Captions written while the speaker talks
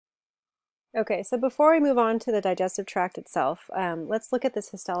Okay, so before we move on to the digestive tract itself, let's look at this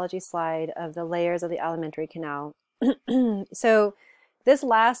histology slide of the layers of the alimentary canal. So this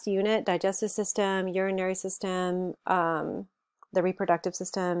last unit, digestive system, urinary system, the reproductive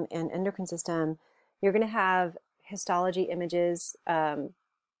system, and endocrine system, you're going to have histology images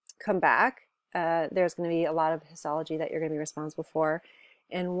come back. There's going to be a lot of histology that you're going to be responsible for.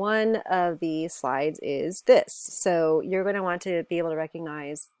 And one of the slides is this. So you're going to want to be able to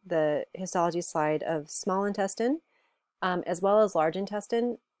recognize the histology slide of small intestine as well as large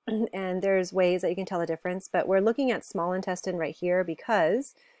intestine. And there's ways that you can tell the difference, but we're looking at small intestine right here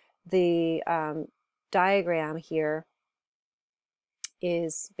because the diagram here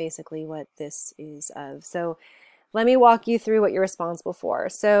is basically what this is of. So let me walk you through what you're responsible for.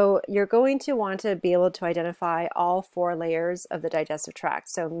 So you're going to want to be able to identify all 4 layers of the digestive tract.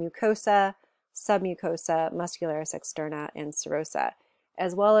 So mucosa, submucosa, muscularis externa, and serosa,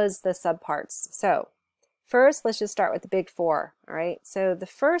 as well as the subparts. So first, let's just start with the big 4, all right? So the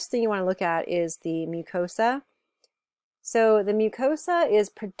first thing you want to look at is the mucosa. So the mucosa is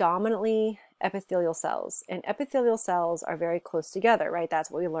predominantly epithelial cells, and epithelial cells are very close together, right? That's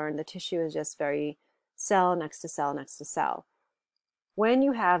what we learned. The tissue is just very cell next to cell next to cell. When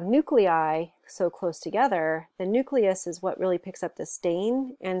you have nuclei so close together, the nucleus is what really picks up the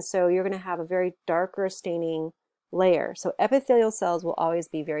stain, and so you're going to have a very darker staining layer. So epithelial cells will always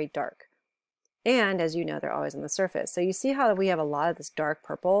be very dark. And as you know, they're always on the surface. So you see how we have a lot of this dark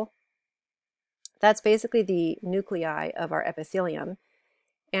purple? That's basically the nuclei of our epithelium.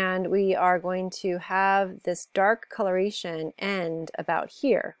 And we are going to have this dark coloration end about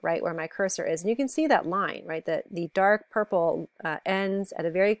here, right, where my cursor is. And you can see that line, right? The dark purple ends at a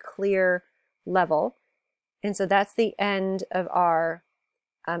very clear level. And so that's the end of our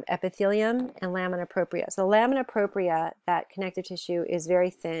epithelium and lamina propria. So lamina propria, that connective tissue, is very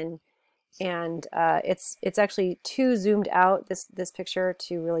thin. And it's actually too zoomed out, this picture,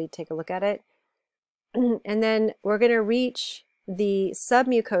 to really take a look at it. And then we're going to reach the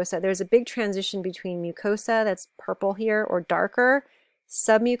submucosa. There's a big transition between mucosa, that's purple here, or darker,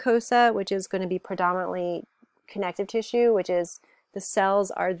 submucosa, which is going to be predominantly connective tissue, which is the cells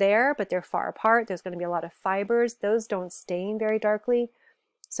are there, but they're far apart. There's going to be a lot of fibers. Those don't stain very darkly.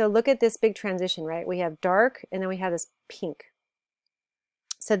 So look at this big transition, right? We have dark, and then we have this pink.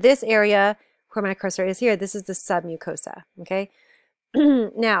 So this area where my cursor is here, this is the submucosa, okay?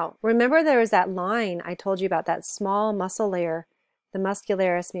 Now, remember there was that line I told you about, that small muscle layer, the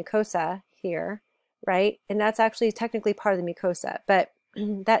muscularis mucosa here, right? And that's actually technically part of the mucosa, but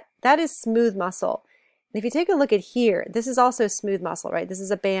that is smooth muscle. And if you take a look at here, this is also smooth muscle, right? This is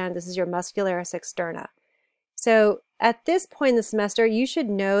a band, this is your muscularis externa. So at this point in the semester, you should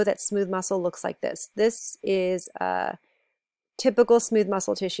know that smooth muscle looks like this. This is typical smooth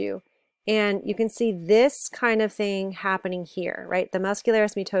muscle tissue. And you can see this kind of thing happening here, right? The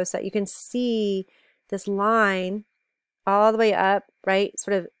muscularis mucosa, you can see this line all the way up, right?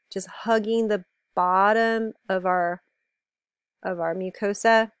 Sort of just hugging the bottom of our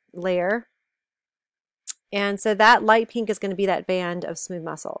mucosa layer. And so that light pink is going to be that band of smooth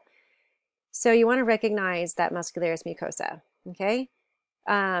muscle. So you want to recognize that muscularis mucosa, okay?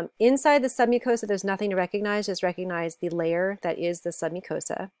 Inside the submucosa, there's nothing to recognize, just recognize the layer that is the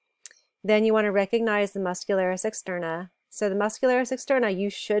submucosa. Then you want to recognize the muscularis externa. So the muscularis externa, you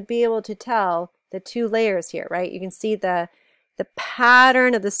should be able to tell the 2 layers here, right? You can see the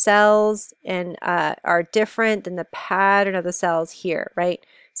pattern of the cells and are different than the pattern of the cells here, right?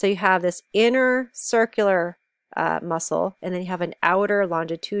 So you have this inner circular muscle, and then you have an outer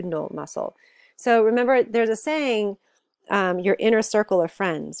longitudinal muscle. So remember, there's a saying, your inner circle of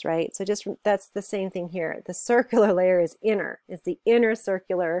friends, right? So just that's the same thing here. The circular layer is inner. It's the inner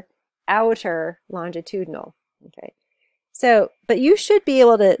circular, outer longitudinal. Okay. So, but you should be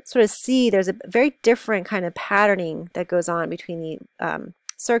able to sort of see there's a very different kind of patterning that goes on between the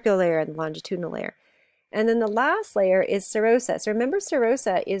circular layer and the longitudinal layer. And then the last layer is serosa. So remember,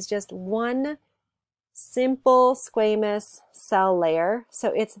 serosa is just one simple squamous cell layer.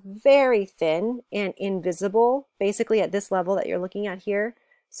 So it's very thin and invisible, basically at this level that you're looking at here.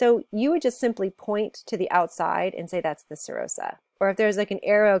 So you would just simply point to the outside and say that's the serosa. Or if there's like an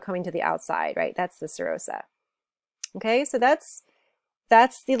arrow coming to the outside, right, that's the serosa. Okay, so that's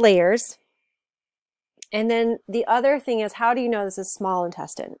the layers. And then the other thing is, how do you know this is small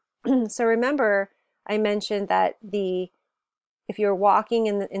intestine? So remember, I mentioned that if you're walking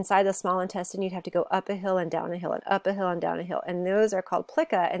inside the small intestine, you'd have to go up a hill and down a hill and up a hill and down a hill. And those are called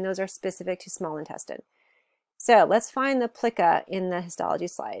plica, and those are specific to small intestine. So let's find the plica in the histology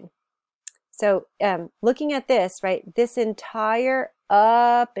slide. So looking at this, right, this entire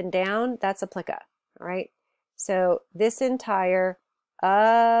up and down, that's a plica, all right? So this entire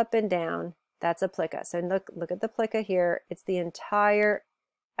up and down, that's a plica. So look at the plica here. It's the entire,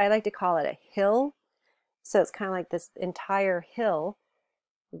 I like to call it a hill. So it's kind of like this entire hill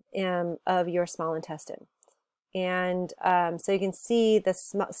of your small intestine. And so you can see the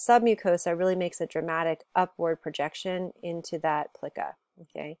submucosa really makes a dramatic upward projection into that plica,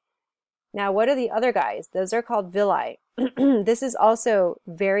 okay? Now, what are the other guys? Those are called villi. This is also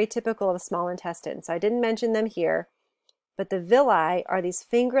very typical of small intestine. So I didn't mention them here, but the villi are these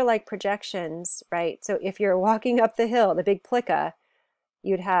finger-like projections, right? So if you're walking up the hill, the big plica,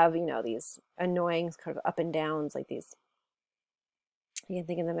 you'd have, you know, these annoying kind of up and downs, like these, you can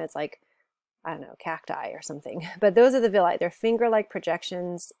think of them as like, I don't know, cacti or something. But those are the villi. They're finger-like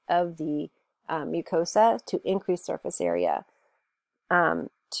projections of the mucosa to increase surface area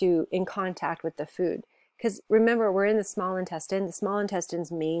in contact with the food. Because remember, we're in the small intestine. The small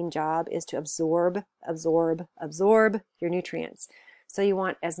intestine's main job is to absorb your nutrients. So you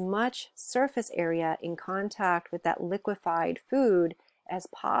want as much surface area in contact with that liquefied food as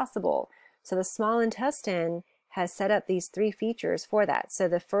possible. So the small intestine has set up these three features for that. So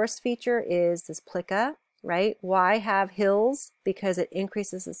the first feature is this plica, right? Why have hills? Because it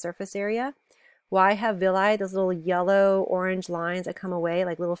increases the surface area. Why have villi? Those little yellow orange lines that come away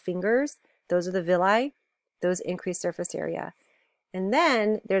like little fingers, those are the villi. Those increase surface area. And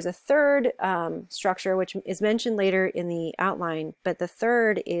then there's a third structure which is mentioned later in the outline, but the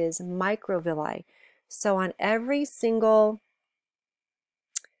third is microvilli. So on every single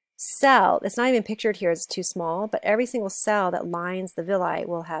cell, it's not even pictured here, it's too small, but every single cell that lines the villi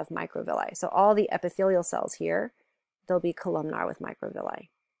will have microvilli. So all the epithelial cells here, they'll be columnar with microvilli.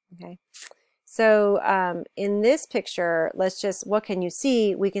 Okay. So in this picture, what can you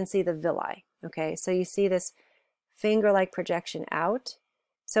see? We can see the villi. Okay, so you see this finger-like projection out.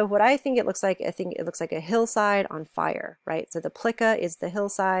 So what I think it looks like, I think it looks like a hillside on fire, right? So the plica is the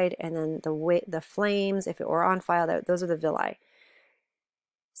hillside, and then the flames, if it were on fire, those are the villi.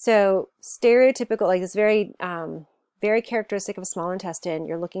 So stereotypical, like this very, very characteristic of a small intestine,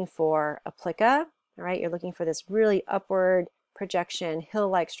 you're looking for a plica, all right? You're looking for this really upward projection,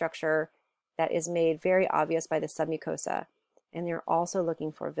 hill-like structure that is made very obvious by the submucosa. And you're also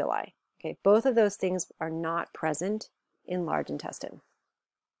looking for villi. Okay, both of those things are not present in large intestine.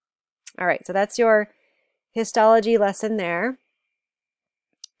 All right, so that's your histology lesson there.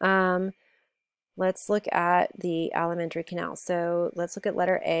 Let's look at the alimentary canal. So let's look at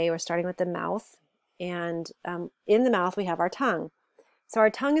letter A. We're starting with the mouth. And in the mouth, we have our tongue. So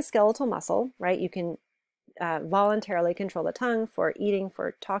our tongue is skeletal muscle, right? You can voluntarily control the tongue for eating,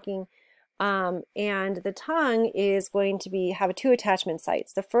 for talking. And the tongue is going to have two attachment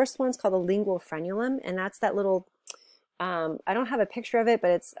sites. The first one's called the lingual frenulum, and that's that little, I don't have a picture of it, but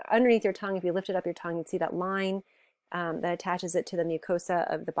it's underneath your tongue. If you lifted up your tongue, you'd see that line that attaches it to the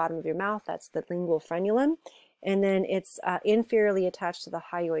mucosa of the bottom of your mouth. That's the lingual frenulum. And then it's inferiorly attached to the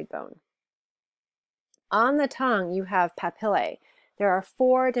hyoid bone. On the tongue, you have papillae. There are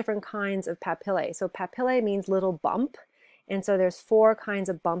 4 different kinds of papillae. So papillae means little bump. And so there's 4 kinds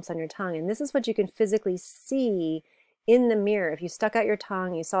of bumps on your tongue. And this is what you can physically see in the mirror. If you stuck out your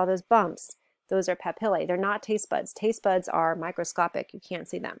tongue, you saw those bumps, those are papillae. They're not taste buds. Taste buds are microscopic. You can't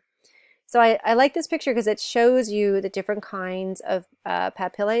see them. So I like this picture because it shows you the different kinds of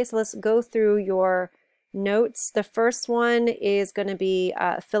papillae. So let's go through your notes. The first one is going to be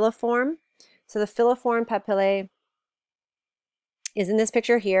filiform. So the filiform papillae is in this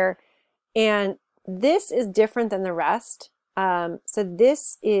picture here. And this is different than the rest. So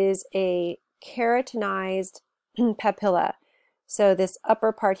this is a keratinized papilla. So this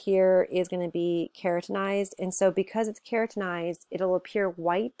upper part here is going to be keratinized. And so because it's keratinized, it'll appear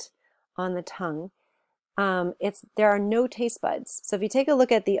white on the tongue. There are no taste buds. So if you take a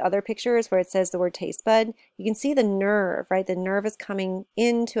look at the other pictures where it says the word taste bud, you can see the nerve, right? The nerve is coming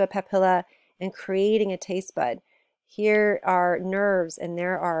into a papilla and creating a taste bud. Here are nerves and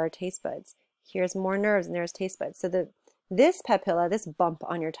there are our taste buds. Here's more nerves and there's taste buds. So this papilla, this bump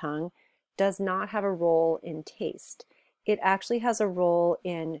on your tongue, does not have a role in taste. It actually has a role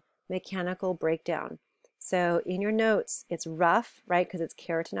in mechanical breakdown. So in your notes, it's rough, right, because it's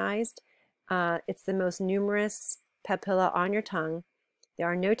keratinized. It's the most numerous papilla on your tongue. There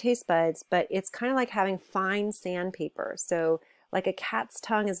are no taste buds, but it's kind of like having fine sandpaper. So like a cat's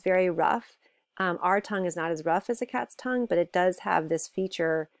tongue is very rough. Our tongue is not as rough as a cat's tongue, but it does have this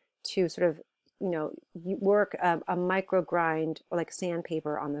feature to sort of, work a micro grind or like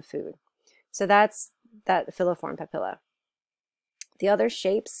sandpaper on the food. So that's that filiform papilla. The other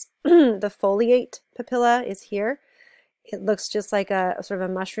shapes, the foliate papilla is here. It looks just like a sort of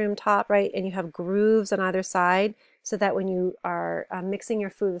a mushroom top, right? And you have grooves on either side so that when you are mixing your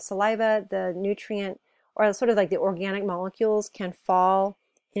food with saliva, the nutrient or sort of like the organic molecules can fall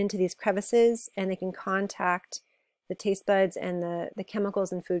into these crevices and they can contact the taste buds and the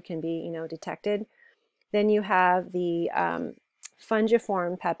chemicals in food can be, you know, detected. Then you have the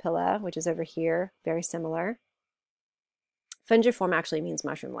fungiform papilla, which is over here, very similar. Fungiform actually means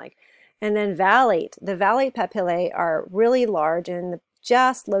mushroom-like. And then vallate. The vallate papillae are really large and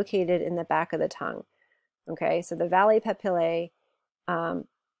just located in the back of the tongue. Okay, so the vallate papillae,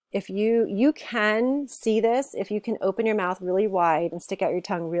 if you can see this, if you can open your mouth really wide and stick out your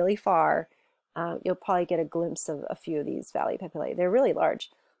tongue really far, you'll probably get a glimpse of a few of these vallate papillae. They're really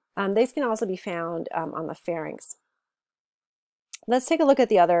large. These can also be found on the pharynx. Let's take a look at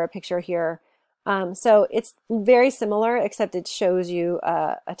the other picture here. So it's very similar, except it shows you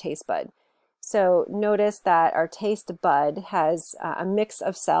a taste bud. So notice that our taste bud has a mix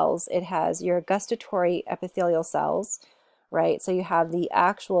of cells. It has your gustatory epithelial cells, right? So you have the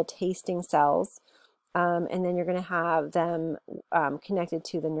actual tasting cells, and then you're going to have them connected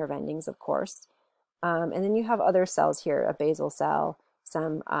to the nerve endings, of course. And then you have other cells here, a basal cell,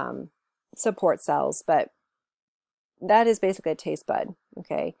 some support cells, but that is basically a taste bud,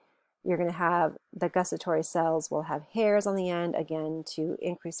 okay? You're going to have the gustatory cells will have hairs on the end, again, to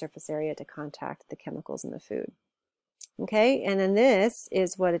increase surface area to contact the chemicals in the food. Okay, and then this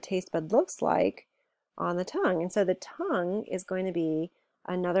is what a taste bud looks like on the tongue. And so the tongue is going to be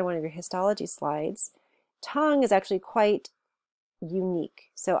another one of your histology slides. Tongue is actually quite unique.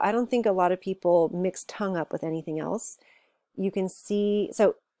 So I don't think a lot of people mix tongue up with anything else. You can see,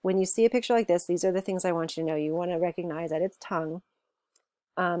 so when you see a picture like this, these are the things I want you to know. You want to recognize that it's tongue.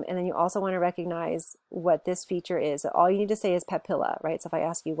 And then you also want to recognize what this feature is. All you need to say is papilla, right? So if I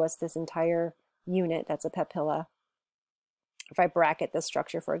ask you what's this entire unit, that's a papilla. If I bracket this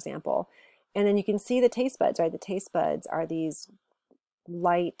structure, for example, and then you can see the taste buds, right? The taste buds are these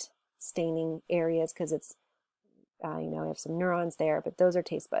light staining areas because it's, you know, we have some neurons there, but those are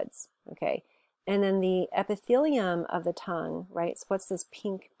taste buds, okay? And then the epithelium of the tongue, right? So what's this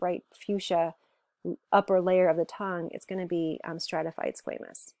pink, bright fuchsia upper layer of the tongue? It's going to be stratified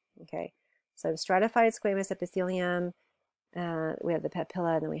squamous, okay? So stratified squamous epithelium, we have the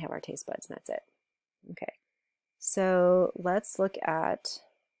papilla, and then we have our taste buds, and that's it, okay? So let's look at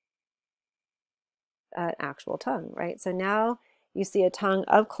an actual tongue, right? So now you see a tongue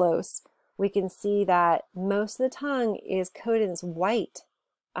up close. We can see that most of the tongue is coated in this white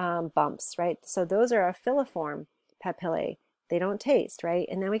bumps, right? So those are our filiform papillae. They don't taste, right?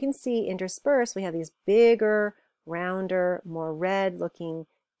 And then we can see interspersed, we have these bigger, rounder, more red looking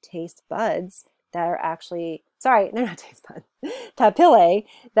taste buds that are actually, sorry, they're not taste buds, papillae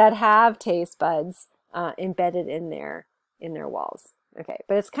that have taste buds embedded in their walls. Okay,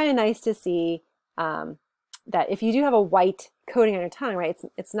 but it's kind of nice to see that if you do have a white coating on your tongue, right,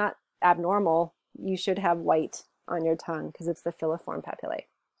 it's not abnormal. You should have white on your tongue because it's the filiform papillae.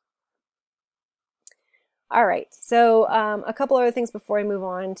 All right, so a couple other things before I move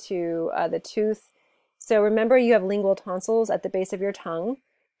on to the tooth. So remember you have lingual tonsils at the base of your tongue.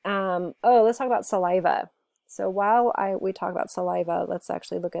 Oh, let's talk about saliva. So while we talk about saliva, let's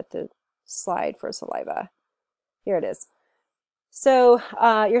actually look at the slide for saliva. Here it is. So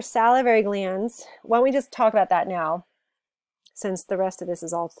your salivary glands, why don't we just talk about that now, since the rest of this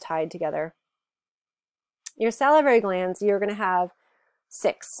is all tied together. Your salivary glands, you're going to have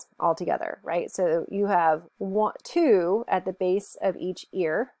 6 altogether, right? So you have 2 at the base of each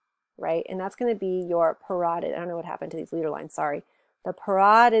ear, right? And that's going to be your parotid. I don't know what happened to these leader lines, sorry. The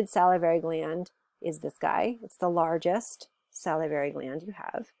parotid salivary gland is this guy. It's the largest salivary gland you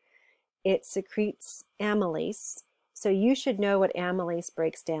have. It secretes amylase. So you should know what amylase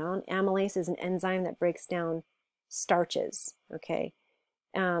breaks down. Amylase is an enzyme that breaks down starches, okay?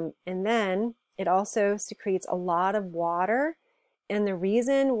 And then it also secretes a lot of water. And the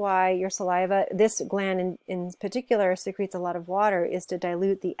reason why your saliva, this gland in particular, secretes a lot of water is to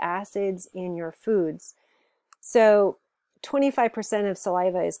dilute the acids in your foods. So 25% of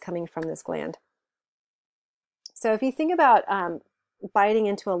saliva is coming from this gland. So if you think about biting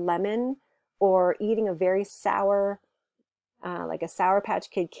into a lemon or eating a very sour, like a Sour Patch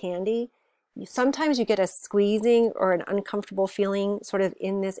Kid candy, sometimes you get a squeezing or an uncomfortable feeling sort of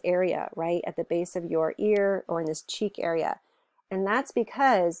in this area, right, at the base of your ear or in this cheek area. And that's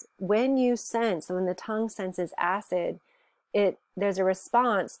because when the tongue senses acid, there's a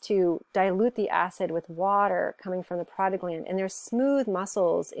response to dilute the acid with water coming from the parotid gland. And there's smooth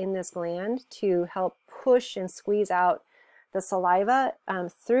muscles in this gland to help push and squeeze out the saliva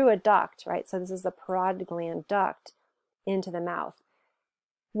through a duct, right? So this is the parotid gland duct. into the mouth.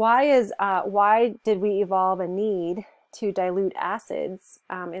 Why did we evolve a need to dilute acids?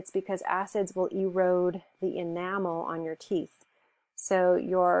 It's because acids will erode the enamel on your teeth. So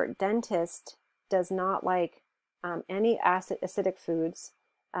your dentist does not like any acidic foods,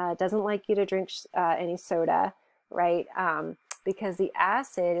 doesn't like you to drink any soda, right? Because the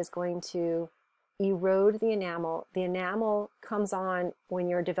acid is going to erode the enamel. The enamel comes on when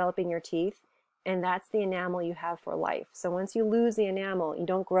you're developing your teeth, and that's the enamel you have for life. So once you lose the enamel, you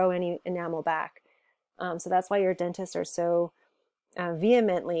don't grow any enamel back. So that's why your dentists are so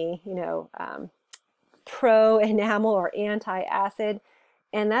vehemently, pro enamel or anti-acid.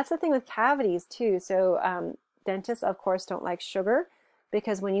 And that's the thing with cavities too. So dentists, of course, don't like sugar,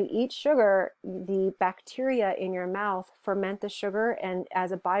 because when you eat sugar, the bacteria in your mouth ferment the sugar and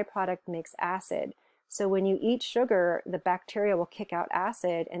as a byproduct makes acid. So when you eat sugar, the bacteria will kick out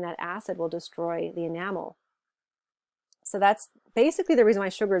acid, and that acid will destroy the enamel. So that's basically the reason why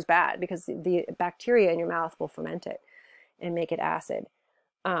sugar is bad, because the bacteria in your mouth will ferment it and make it acid.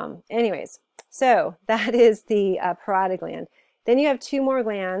 Anyways, so that is the parotid gland. Then you have two more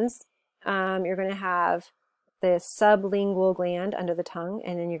glands. You're going to have the sublingual gland under the tongue,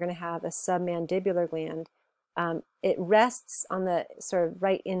 and then you're going to have a submandibular gland. It rests on the sort of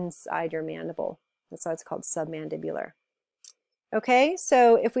right inside your mandible. That's why it's called submandibular. Okay,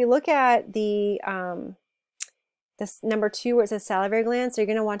 so if we look at the this number 2 where it says salivary glands, so you're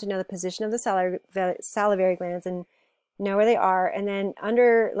going to want to know the position of the salivary glands and know where they are. And then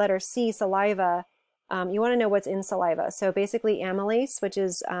under letter C, saliva, you want to know what's in saliva. So basically amylase, which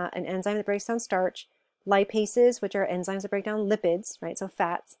is an enzyme that breaks down starch, lipases, which are enzymes that break down lipids, right? So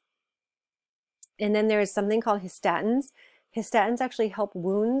fats. And then there's something called histatins. Histatins actually help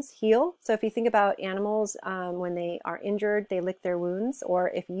wounds heal. So if you think about animals, when they are injured, they lick their wounds. Or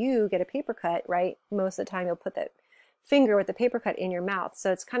if you get a paper cut, right, most of the time you'll put that finger with the paper cut in your mouth.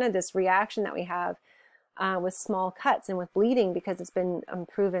 So it's kind of this reaction that we have with small cuts and with bleeding, because it's been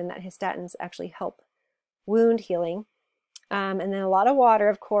proven that histatins actually help wound healing. And then a lot of water,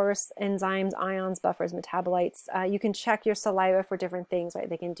 of course, enzymes, ions, buffers, metabolites. You can check your saliva for different things, right?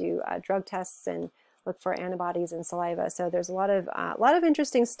 They can do drug tests and look for antibodies in saliva. So there's a lot of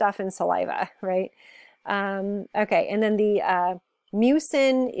interesting stuff in saliva, right? Okay, and then the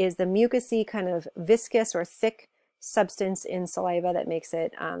mucin is the mucousy, kind of viscous or thick substance in saliva that makes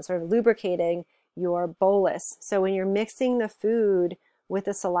it sort of lubricating your bolus. So when you're mixing the food with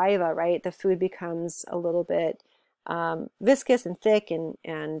the saliva, right, the food becomes a little bit viscous and thick,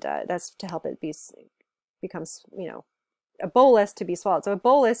 and that's to help it becomes, a bolus to be swallowed. So a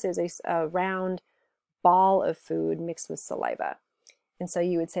bolus is a round ball of food mixed with saliva. And so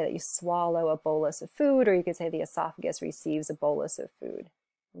you would say that you swallow a bolus of food, or you could say the esophagus receives a bolus of food,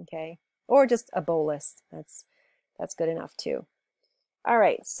 okay? Or just a bolus, that's good enough too. All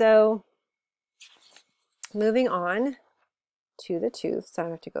right, so moving on to the tooth. So I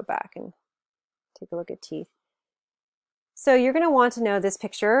have to go back and take a look at teeth. So you're going to want to know this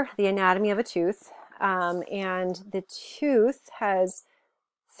picture, the anatomy of a tooth. And the tooth has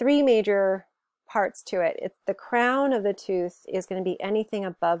 3 major parts to it. The crown of the tooth is going to be anything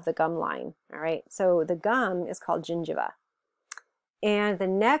above the gum line. All right, so the gum is called gingiva. And the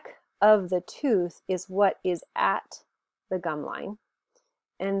neck of the tooth is what is at the gum line.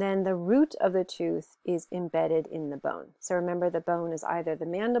 And then the root of the tooth is embedded in the bone. So remember, the bone is either the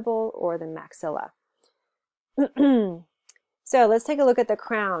mandible or the maxilla. So let's take a look at the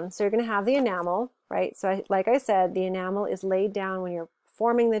crown. So you're going to have the enamel, right? So like I said, the enamel is laid down when you're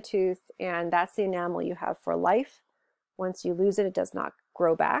forming the tooth, and that's the enamel you have for life. Once you lose it, it does not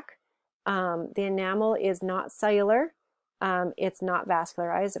grow back. The enamel is not cellular. It's not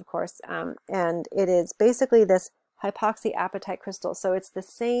vascularized, of course, and it is basically this hypoxyapatite crystal. So it's the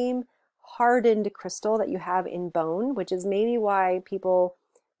same hardened crystal that you have in bone, which is maybe why people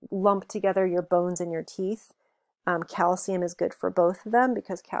lump together your bones and your teeth. Calcium is good for both of them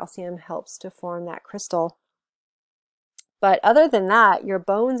because calcium helps to form that crystal. But other than that, your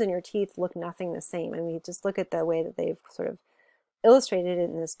bones and your teeth look nothing the same. And we just look at the way that they've sort of illustrated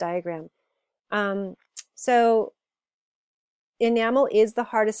it in this diagram. So enamel is the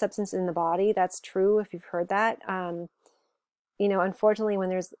hardest substance in the body. That's true if you've heard that. Unfortunately, when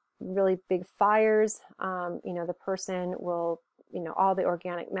there's really big fires, the person will, all the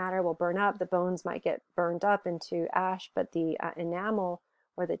organic matter will burn up. The bones might get burned up into ash, but the enamel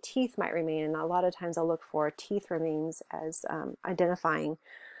or the teeth might remain. And a lot of times I'll look for teeth remains as identifying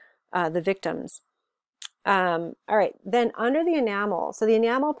the victims. All right, then under the enamel, so the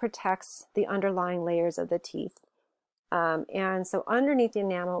enamel protects the underlying layers of the teeth. And so underneath the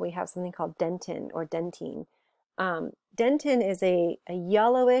enamel, we have something called dentin or dentine. Dentin is a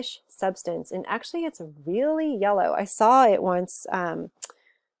yellowish substance, and actually it's really yellow. I saw it once.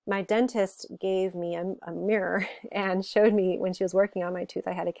 My dentist gave me a mirror and showed me when she was working on my tooth,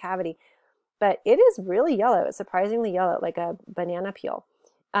 I had a cavity, but it is really yellow. It's surprisingly yellow, like a banana peel.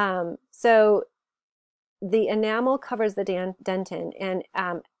 So the enamel covers the dentin, and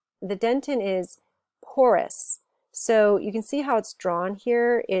the dentin is porous. So you can see how it's drawn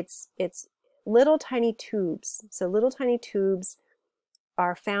here. It's little tiny tubes. So little tiny tubes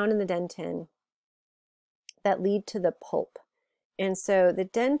are found in the dentin that lead to the pulp. And so the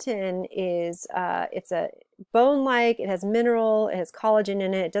dentin is, it's a bone-like, it has mineral, it has collagen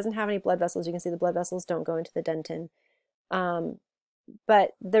in it, it doesn't have any blood vessels. You can see the blood vessels don't go into the dentin.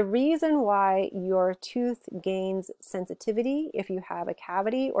 But the reason why your tooth gains sensitivity if you have a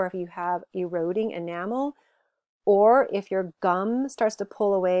cavity or if you have eroding enamel or if your gum starts to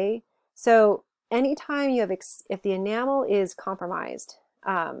pull away. So anytime you have, if the enamel is compromised,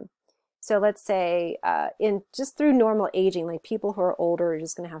 so let's say in just through normal aging, like people who are older are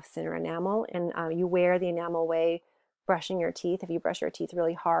just going to have thinner enamel, and you wear the enamel away brushing your teeth. If you brush your teeth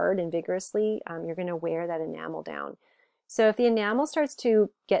really hard and vigorously, you're going to wear that enamel down. So if the enamel starts to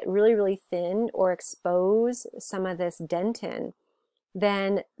get really, really thin or expose some of this dentin,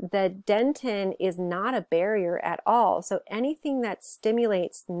 then the dentin is not a barrier at all. So anything that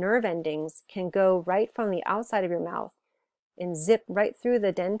stimulates nerve endings can go right from the outside of your mouth and zip right through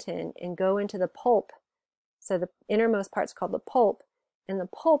the dentin and go into the pulp. So the innermost part's called the pulp, and the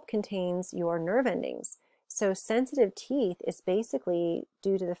pulp contains your nerve endings. So sensitive teeth is basically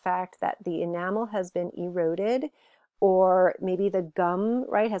due to the fact that the enamel has been eroded, or maybe the gum,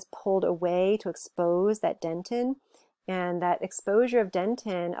 right, has pulled away to expose that dentin. And that exposure of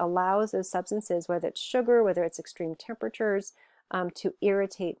dentin allows those substances, whether it's sugar, whether it's extreme temperatures, to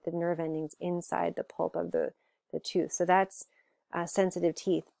irritate the nerve endings inside the pulp of the tooth. So that's sensitive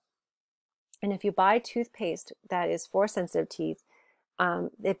teeth. And if you buy toothpaste that is for sensitive teeth,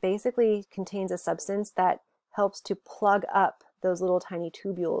 it basically contains a substance that helps to plug up those little tiny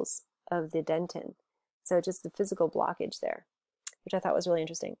tubules of the dentin. So just the physical blockage there, which I thought was really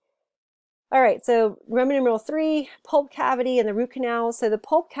interesting. All right, so Roman numeral 3, pulp cavity and the root canal. So the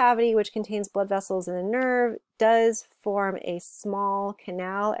pulp cavity, which contains blood vessels in the nerve, does form a small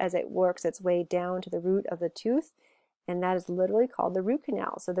canal as it works its way down to the root of the tooth, and that is literally called the root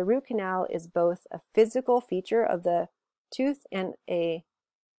canal. So the root canal is both a physical feature of the tooth and a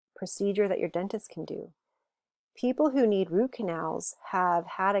procedure that your dentist can do. People who need root canals have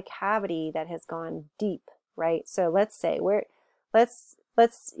had a cavity that has gone deep, right? So let's say let's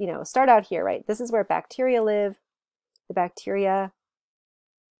start out here, right? This is where bacteria live. The bacteria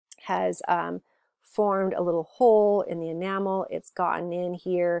has formed a little hole in the enamel. It's gotten in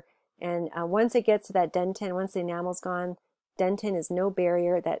here, and once it gets to that dentin, once the enamel's gone, dentin is no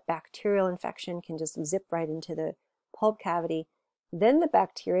barrier. That bacterial infection can just zip right into the pulp cavity. Then the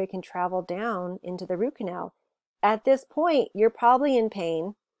bacteria can travel down into the root canal. At this point, you're probably in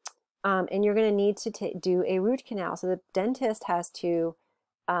pain, and you're going to need to do a root canal. So the dentist has to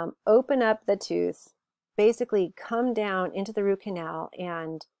open up the tooth, basically come down into the root canal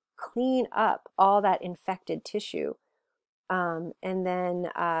and clean up all that infected tissue, and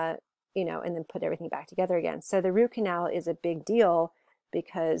then and then put everything back together again. So the root canal is a big deal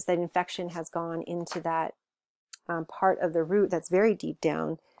because that infection has gone into that part of the root that's very deep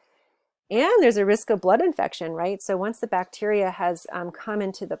down. And there's a risk of blood infection, right? So once the bacteria has come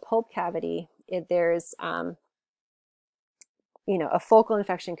into the pulp cavity, there's a focal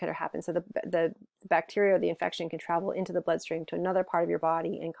infection could happen. So the bacteria or the infection can travel into the bloodstream to another part of your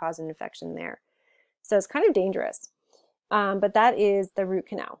body and cause an infection there. So it's kind of dangerous. But that is the root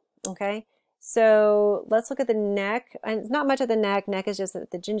canal, okay? So let's look at the neck. And it's not much of the neck. Neck is just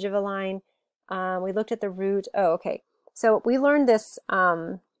at the gingiva line. We looked at the root. Oh, okay. So we learned this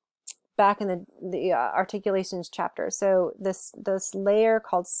back in the articulations chapter. So this layer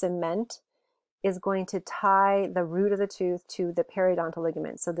called cement is going to tie the root of the tooth to the periodontal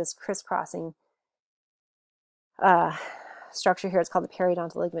ligament. So this crisscrossing structure here is called the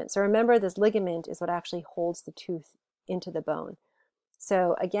periodontal ligament. So remember, this ligament is what actually holds the tooth into the bone.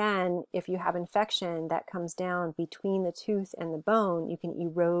 So again, if you have infection that comes down between the tooth and the bone, you can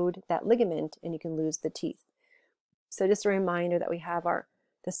erode that ligament and you can lose the teeth. So just a reminder that we have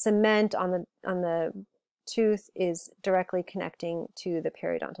the cement on the tooth is directly connecting to the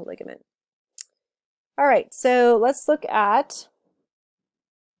periodontal ligament. All right, so let's look at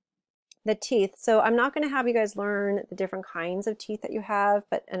the teeth. So I'm not going to have you guys learn the different kinds of teeth that you have,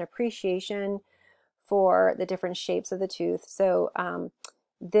 but an appreciation for the different shapes of the tooth. So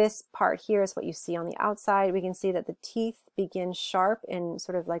this part here is what you see on the outside. We can see that the teeth begin sharp and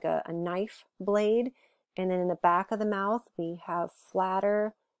sort of like a knife blade. And then in the back of the mouth, we have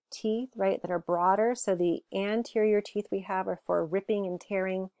flatter teeth, right, that are broader. So the anterior teeth we have are for ripping and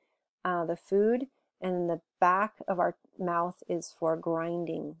tearing the food. And the back of our mouth is for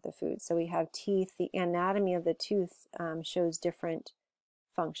grinding the food. So we have teeth. The anatomy of the tooth shows different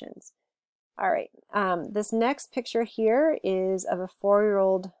functions. All right, this next picture here is of a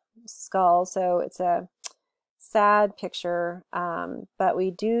 4-year-old skull. So it's a sad picture, but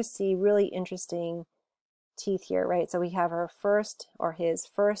we do see really interesting teeth here, right? So we have our first, or his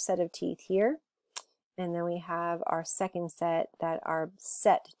first set of teeth here, and then we have our second set that are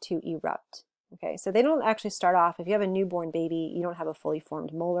set to erupt. Okay, so they don't actually start off, if you have a newborn baby, you don't have a fully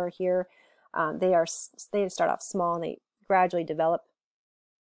formed molar here. They start off small and they gradually develop.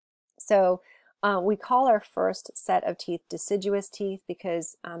 So we call our first set of teeth deciduous teeth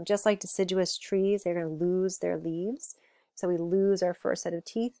because just like deciduous trees, they're going to lose their leaves. So we lose our first set of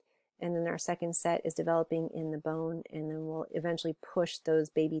teeth, and then our second set is developing in the bone, and then we'll eventually push those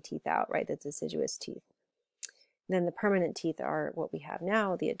baby teeth out, right, the deciduous teeth. Then the permanent teeth are what we have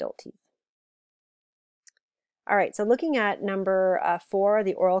now, the adult teeth. All right, so looking at number 4,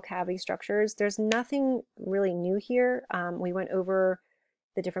 the oral cavity structures, there's nothing really new here. We went over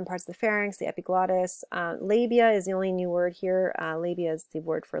the different parts of the pharynx, the epiglottis. Labia is the only new word here. Labia is the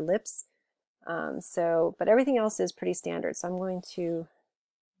word for lips. But everything else is pretty standard. So I'm going to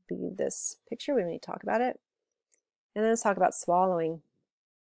leave this picture. We don't need to talk about it. And then let's talk about swallowing.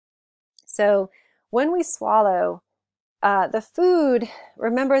 So when we swallow, the food,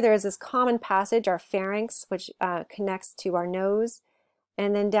 remember there's this common passage, our pharynx, which connects to our nose.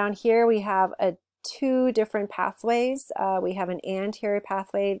 And then down here we have 2 different pathways. We have an anterior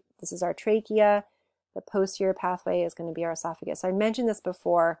pathway. This is our trachea. The posterior pathway is going to be our esophagus. So I mentioned this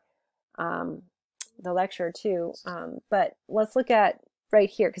before the lecture too, but let's look at right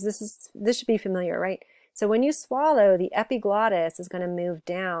here because this should be familiar, right? So when you swallow, the epiglottis is going to move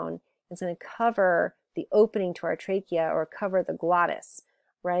down. It's going to cover the opening to our trachea or cover the glottis,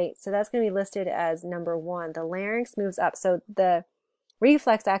 right? So that's going to be listed as number 1. The larynx moves up. So the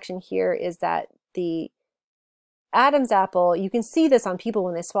reflex action here is that the Adam's apple, you can see this on people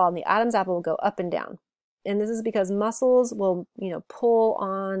when they swallow, and the Adam's apple will go up and down. And this is because muscles will, pull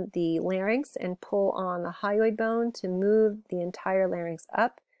on the larynx and pull on the hyoid bone to move the entire larynx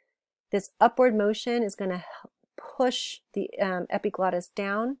up. This upward motion is going to push the epiglottis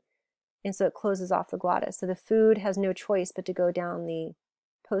down, and so it closes off the glottis. So the food has no choice but to go down the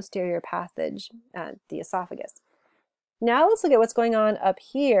posterior passage, the esophagus. Now let's look at what's going on up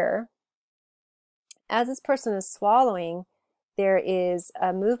here. As this person is swallowing, there is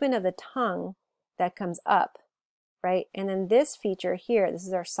a movement of the tongue that comes up, right? And then this feature here, this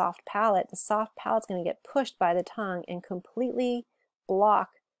is our soft palate. The soft palate's going to get pushed by the tongue and completely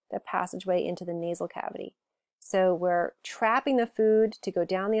block the passageway into the nasal cavity. So we're trapping the food to go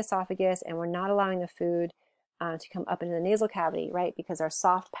down the esophagus, and we're not allowing the food to come up into the nasal cavity, right? Because our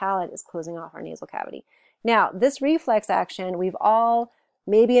soft palate is closing off our nasal cavity. Now, this reflex action, we've all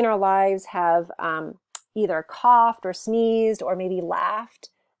maybe in our lives have either coughed or sneezed or maybe laughed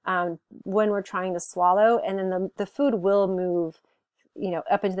when we're trying to swallow, and then the food will move,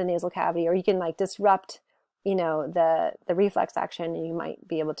 up into the nasal cavity, or you can like disrupt, the reflex action, and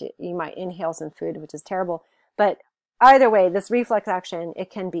you might inhale some food, which is terrible. But either way, this reflex action,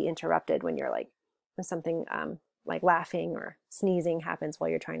 it can be interrupted when you're when something like laughing or sneezing happens while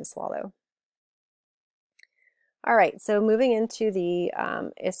you're trying to swallow. All right, so moving into the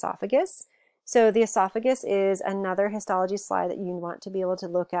esophagus. So the esophagus is another histology slide that you want to be able to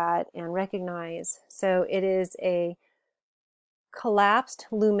look at and recognize. So it is a collapsed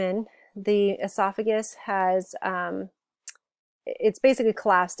lumen. The esophagus has, it's basically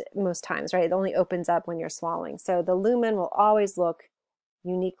collapsed most times, right? It only opens up when you're swallowing. So the lumen will always look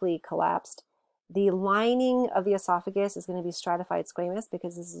uniquely collapsed. The lining of the esophagus is going to be stratified squamous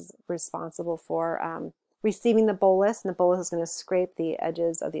because this is responsible for receiving the bolus, and the bolus is going to scrape the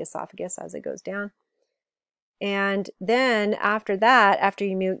edges of the esophagus as it goes down. And then after that, after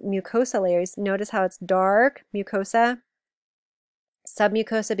you mucosa layers, notice how it's dark mucosa.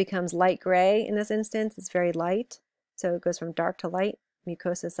 Submucosa becomes light gray in this instance. It's very light. So it goes from dark to light,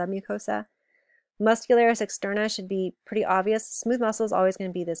 mucosa, submucosa. Muscularis externa should be pretty obvious. Smooth muscle is always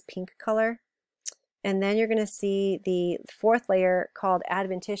going to be this pink color. And then you're going to see the 4th layer called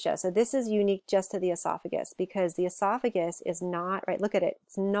adventitia. So this is unique just to the esophagus because the esophagus is not, right, look at it,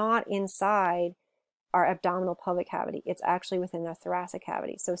 it's not inside our abdominal pelvic cavity. It's actually within the thoracic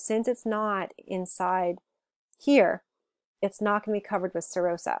cavity. So since it's not inside here, it's not going to be covered with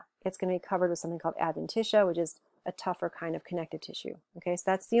serosa. It's going to be covered with something called adventitia, which is a tougher kind of connective tissue. Okay, so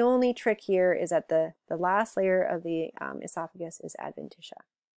that's the only trick here, is that the last layer of the esophagus is adventitia.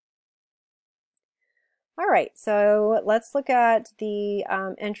 All right, so let's look at the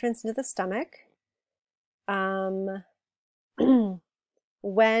entrance into the stomach.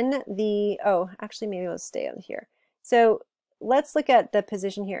 When the, oh, actually maybe let's stay on here. So let's look at the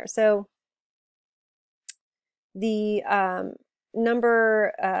position here. So the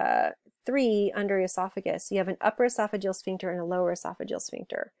number 3 under esophagus, you have an upper esophageal sphincter and a lower esophageal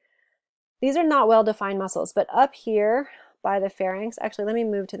sphincter. These are not well-defined muscles, but up here by the pharynx, actually let me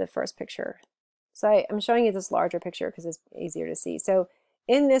move to the first picture. So I'm showing you this larger picture because it's easier to see. So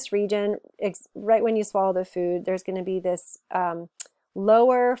in this region, right when you swallow the food, there's going to be this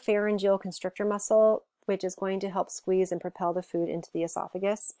lower pharyngeal constrictor muscle, which is going to help squeeze and propel the food into the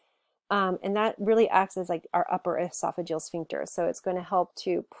esophagus. And that really acts as like our upper esophageal sphincter. So it's going to help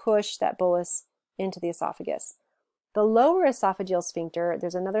to push that bolus into the esophagus. The lower esophageal sphincter,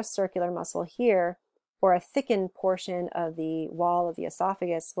 there's another circular muscle here, or a thickened portion of the wall of the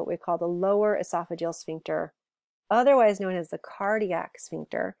esophagus, what we call the lower esophageal sphincter, otherwise known as the cardiac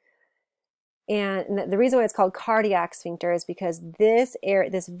sphincter. And the reason why it's called cardiac sphincter is because this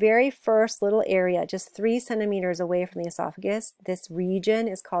very first little area, just 3 centimeters away from the esophagus, this region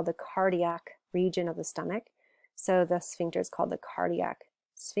is called the cardiac region of the stomach. So the sphincter is called the cardiac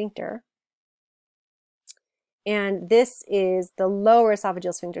sphincter. And this is the lower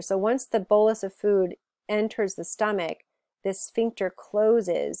esophageal sphincter. So once the bolus of food enters the stomach, this sphincter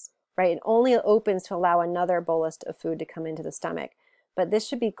closes, right? It only opens to allow another bolus of food to come into the stomach. But this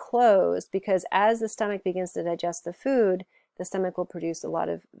should be closed because as the stomach begins to digest the food, the stomach will produce a lot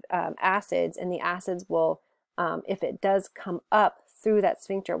of acids, and the acids will, if it does come up through that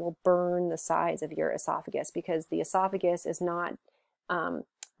sphincter, will burn the sides of your esophagus, because the esophagus is not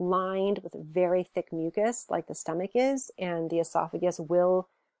lined with very thick mucus like the stomach is, and the esophagus will,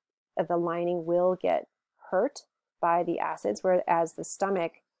 the lining will get hurt by the acids, whereas the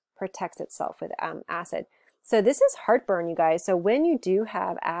stomach protects itself with acid. So this is heartburn, you guys. So when you do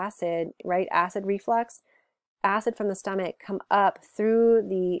have acid, right, acid reflux, acid from the stomach come up through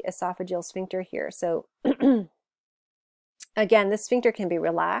the esophageal sphincter here. So again, this sphincter can be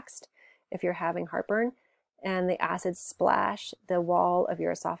relaxed if you're having heartburn, and the acids splash the wall of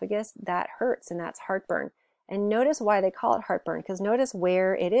your esophagus. That hurts, and that's heartburn. And notice why they call it heartburn, because notice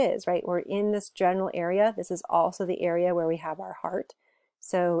where it is, right? We're in this general area. This is also the area where we have our heart.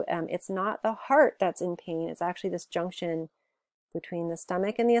 So it's not the heart that's in pain. It's actually this junction between the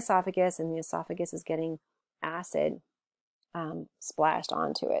stomach and the esophagus is getting acid splashed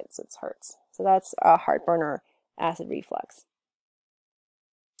onto it, so it hurts. So that's a heartburn or acid reflux.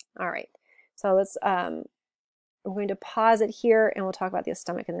 All right, so let's, I'm going to pause it here and we'll talk about the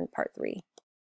stomach in then part 3.